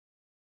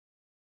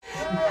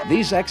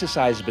These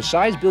exercises,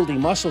 besides building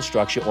muscle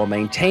structure or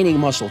maintaining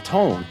muscle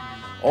tone,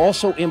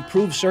 also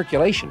improve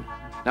circulation.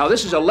 Now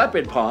this is a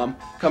leopard palm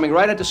coming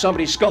right into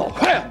somebody's skull,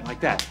 wham, like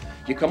that.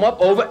 You come up,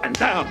 over, and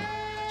down.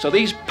 So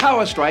these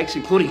power strikes,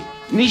 including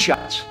knee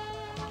shots,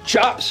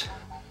 chops,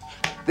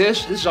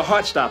 this is a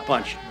heart stop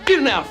punch. Get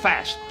it now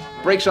fast.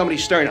 Break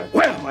somebody's sternum,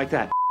 wham, like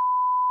that.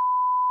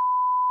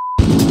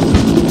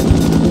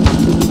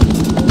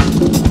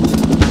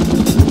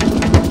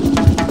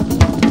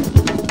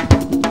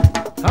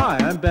 Hi,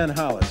 I'm Ben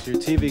Hollis, your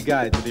TV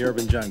guide to the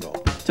urban jungle.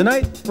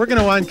 Tonight, we're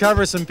going to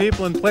uncover some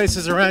people and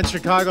places around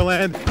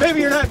Chicagoland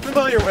maybe you're not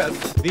familiar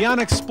with. The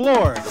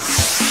unexplored,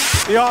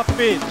 the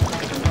offbeat,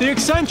 the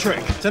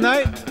eccentric.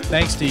 Tonight,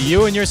 thanks to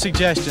you and your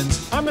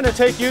suggestions, I'm going to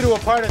take you to a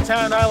part of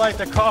town I like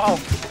to call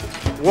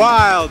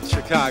Wild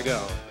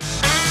Chicago.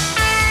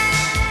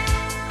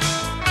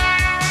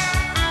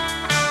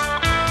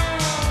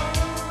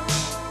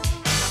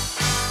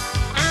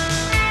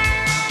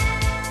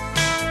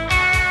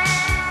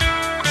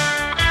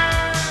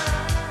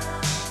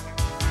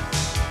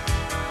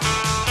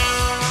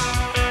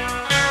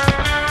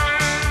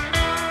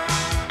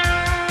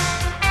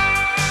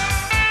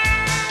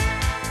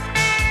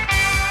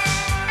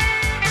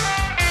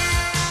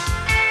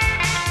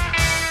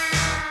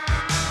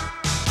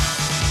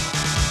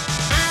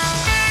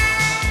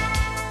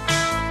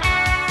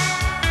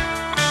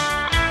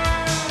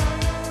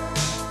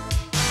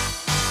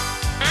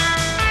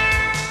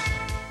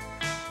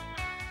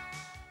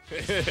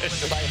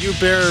 You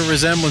bear a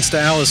resemblance to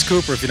Alice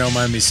Cooper, if you don't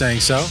mind me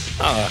saying so.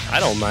 I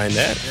don't mind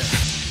that. Yeah.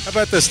 How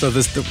about this, though?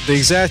 The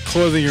exact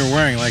clothing you're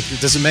wearing, like,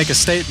 does it make a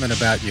statement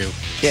about you?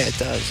 Yeah, it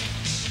does.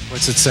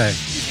 What's it say?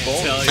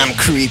 I'm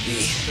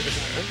creepy.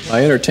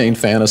 I entertain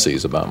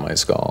fantasies about my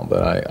skull,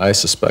 but I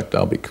suspect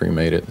I'll be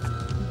cremated.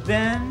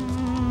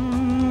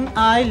 Ben,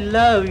 I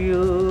love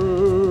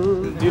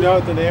you. Do you know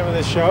what the name of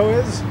the show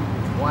is?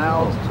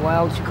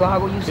 Wild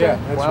Chicago, you said? Yeah,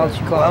 that's Wild right.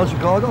 Chicago. Wild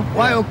Chicago?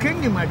 Wild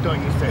Kingdom, I thought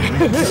you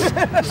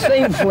said.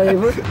 Same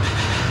flavor.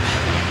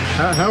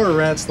 How are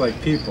rats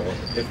like people,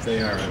 if they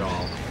are at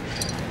all?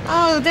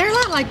 Oh, they're a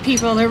lot like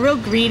people. They're real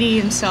greedy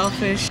and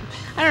selfish.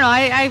 I don't know,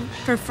 I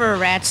prefer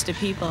rats to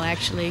people,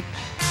 actually.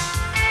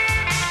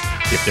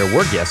 If there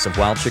were guests of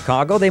Wild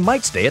Chicago, they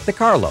might stay at the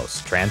Carlos.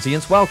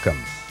 Transients welcome.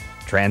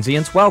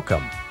 Transients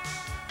welcome.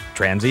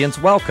 Transients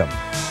welcome.